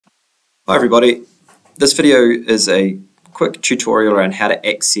Hi everybody, this video is a quick tutorial around how to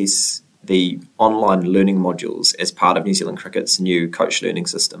access the online learning modules as part of New Zealand Cricket's new coach learning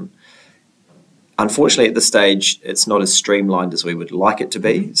system. Unfortunately at this stage it's not as streamlined as we would like it to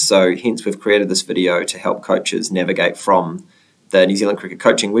be, so hence we've created this video to help coaches navigate from the New Zealand Cricket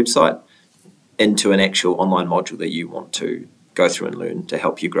coaching website into an actual online module that you want to go through and learn to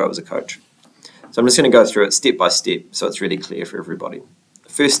help you grow as a coach. So I'm just going to go through it step by step so it's really clear for everybody.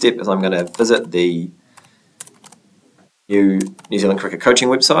 First step is I'm going to visit the new New Zealand Cricket coaching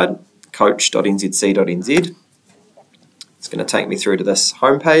website, coach.nzc.nz. It's going to take me through to this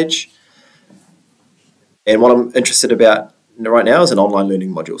homepage. And what I'm interested about right now is an online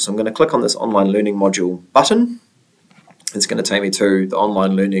learning module. So I'm going to click on this online learning module button. It's going to take me to the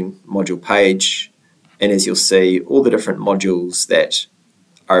online learning module page. And as you'll see, all the different modules that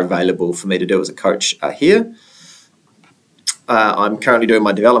are available for me to do as a coach are here. I'm currently doing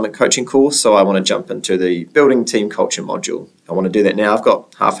my development coaching course, so I want to jump into the building team culture module. I want to do that now. I've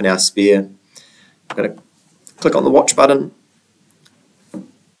got half an hour spare. I'm going to click on the watch button,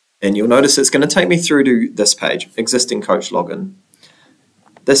 and you'll notice it's going to take me through to this page, existing coach login.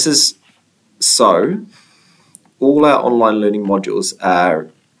 This is so all our online learning modules are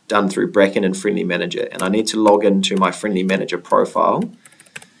done through Bracken and Friendly Manager, and I need to log into my Friendly Manager profile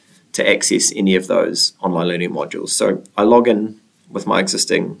to access any of those online learning modules. So I log in with my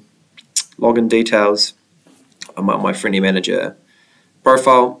existing login details. I'm on my Friendly Manager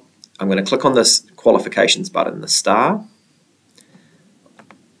profile. I'm going to click on this qualifications button, the star.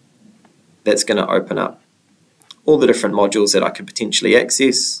 That's going to open up all the different modules that I could potentially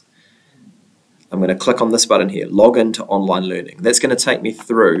access. I'm going to click on this button here, log into online learning. That's going to take me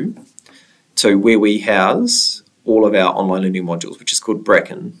through to where we house all of our online learning modules, which is called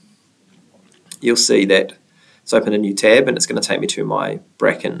Bracken. You'll see that it's opened a new tab and it's going to take me to my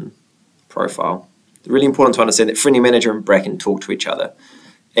Bracken profile. It's really important to understand that Friendly Manager and Bracken talk to each other.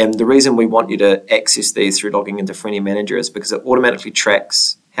 And the reason we want you to access these through logging into Friendly Manager is because it automatically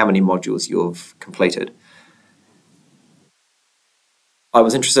tracks how many modules you've completed. I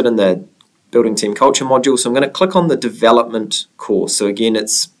was interested in the building team culture module, so I'm going to click on the development course. So again,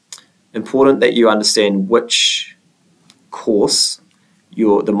 it's important that you understand which course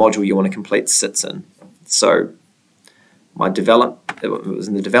the module you want to complete sits in. So it was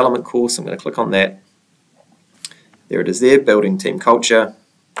in the development course. I'm going to click on that. There it is there, building team culture.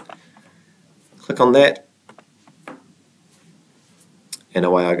 Click on that, and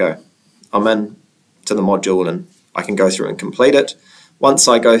away I go. I'm in to the module and I can go through and complete it. Once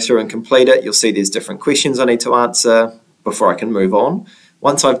I go through and complete it, you'll see there's different questions I need to answer before I can move on.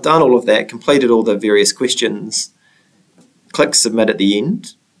 Once I've done all of that, completed all the various questions, click submit at the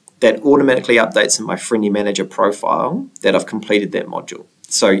end, that automatically updates in my Friendly Manager profile that I've completed that module.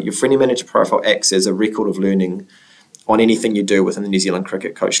 So your Friendly Manager profile acts as a record of learning on anything you do within the New Zealand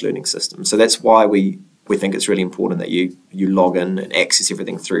Cricket coach learning system. So that's why we think it's really important that you log in and access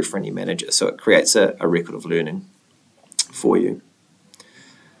everything through Friendly Manager. So it creates a record of learning for you.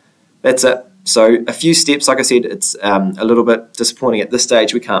 That's it. So a few steps, like I said, it's a little bit disappointing at this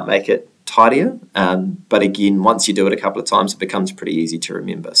stage. We can't make it tidier, but again, once you do it a couple of times, it becomes pretty easy to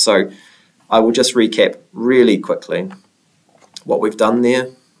remember. So I will just recap really quickly what we've done there.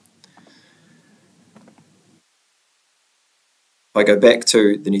 If I go back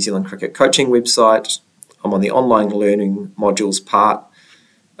to the New Zealand Cricket coaching website, I'm on the online learning modules part.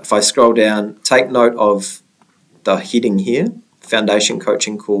 If I scroll down, take note of the heading here, Foundation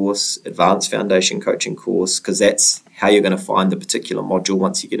Coaching Course, Advanced Foundation Coaching Course, because that's how you're going to find the particular module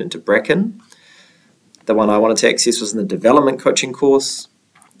once you get into Bracken. The one I wanted to access was in the Development Coaching Course.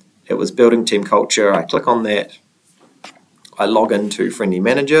 It was Building Team Culture. I click on that. I log into Friendly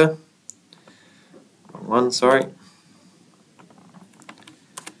Manager. Wrong one, sorry.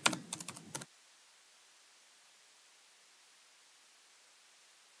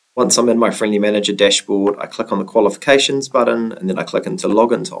 Once I'm in my Friendly Manager dashboard, I click on the qualifications button and then I click into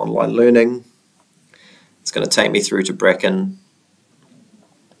login to online learning. It's going to take me through to Bracken.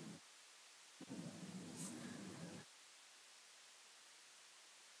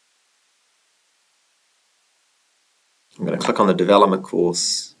 I'm going to click on the development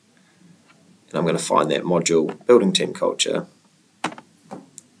course and I'm going to find that module, Building Team Culture,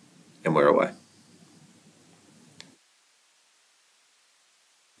 and we're away.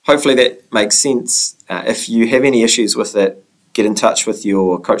 Hopefully that makes sense. If you have any issues with it, get in touch with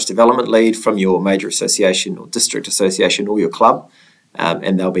your coach development lead from your major association or district association or your club,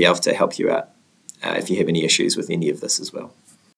 and they'll be able to help you out if you have any issues with any of this as well.